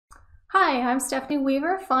Hi, I'm Stephanie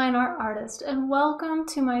Weaver, fine art artist, and welcome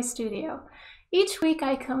to my studio. Each week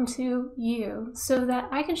I come to you so that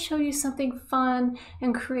I can show you something fun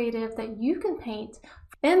and creative that you can paint.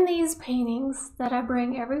 In these paintings that I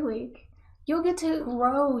bring every week, you'll get to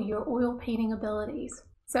grow your oil painting abilities.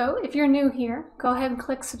 So if you're new here, go ahead and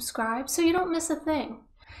click subscribe so you don't miss a thing.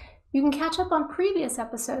 You can catch up on previous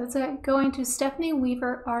episodes at going to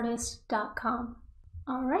stephanieweaverartist.com.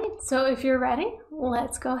 All right, so if you're ready,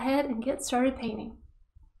 let's go ahead and get started painting.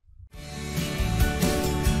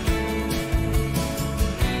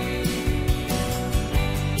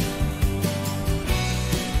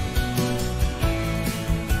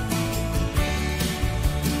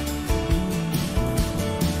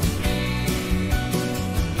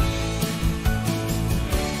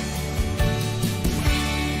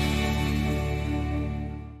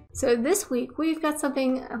 So this week we've got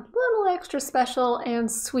something a little extra special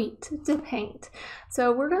and sweet to paint.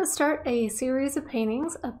 So we're going to start a series of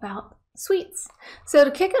paintings about sweets. So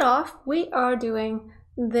to kick it off, we are doing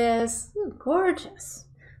this gorgeous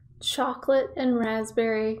chocolate and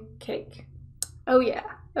raspberry cake. Oh yeah,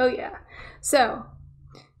 oh yeah. So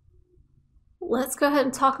let's go ahead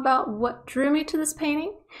and talk about what drew me to this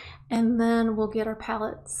painting, and then we'll get our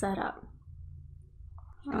palette set up.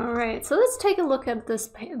 All right, so let's take a look at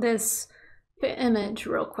this image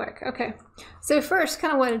real quick. Okay, so first,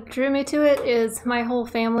 kind of what drew me to it is my whole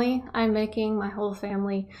family. I'm making my whole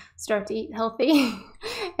family start to eat healthy.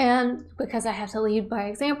 And because I have to lead by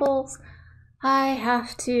examples, I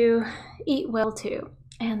have to eat well too.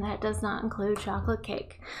 And that does not include chocolate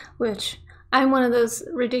cake, which I'm one of those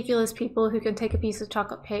ridiculous people who can take a piece of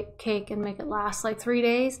chocolate cake and make it last like 3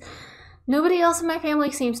 days. Nobody else in my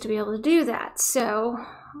family seems to be able to do that, so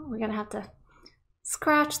we're gonna have to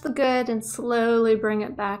scratch the good and slowly bring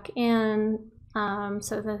it back in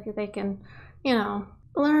so that they can,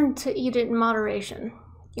 learn to eat it in moderation,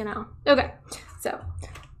 Okay, so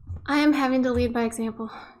I am having to lead by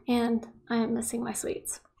example, and I am missing my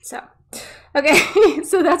sweets, so. Okay,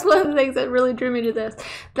 so that's one of the things that really drew me to this.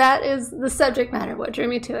 That is the subject matter, what drew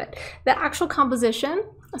me to it. The actual composition,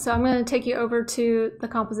 so I'm going to take you over to the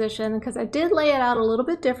composition because I did lay it out a little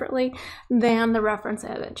bit differently than the reference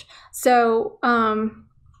image. So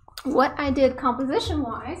what I did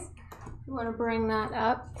composition-wise, I want to bring that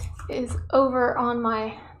up, is over on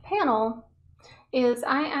my panel, is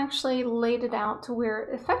I actually laid it out to where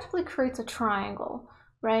it effectively creates a triangle.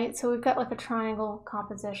 Right, so we've got like a triangle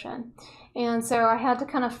composition, and so I had to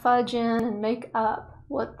kind of fudge in and make up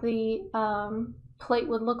what the plate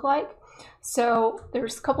would look like. So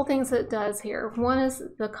there's a couple things that it does here. One is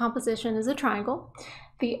the composition is a triangle.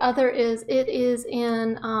 The other is it is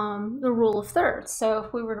in the rule of thirds. So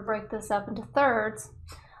if we were to break this up into thirds,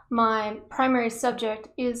 my primary subject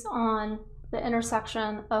is on the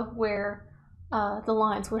intersection of where the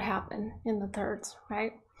lines would happen in the thirds,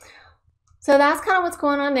 right? So that's kind of what's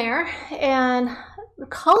going on there. And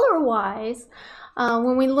color-wise,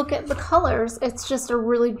 when we look at the colors, it's just a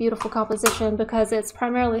really beautiful composition because it's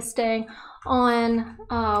primarily staying on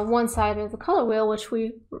one side of the color wheel, which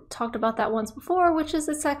we talked about that once before, which is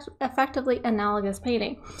effectively analogous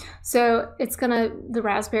painting. So it's the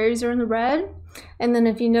raspberries are in the red, and then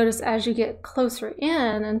if you notice as you get closer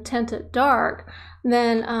in and tint it dark,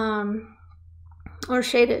 then or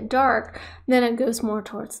shade it dark, then it goes more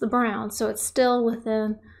towards the brown. So it's still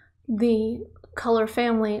within the color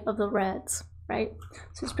family of the reds, right?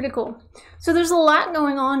 So it's pretty cool. So there's a lot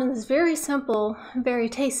going on in this very simple, very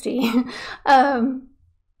tasty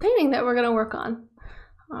painting that we're going to work on.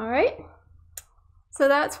 All right. So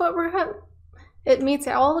that's what it meets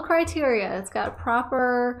all the criteria. It's got a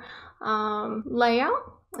proper layout.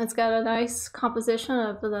 It's got a nice composition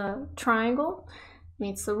of the triangle.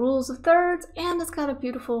 Meets the rules of thirds, and it's got a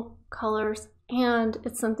beautiful colors, and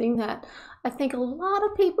it's something that I think a lot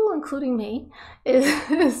of people, including me, could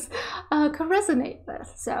resonate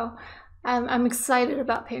with. So I'm excited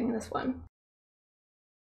about painting this one.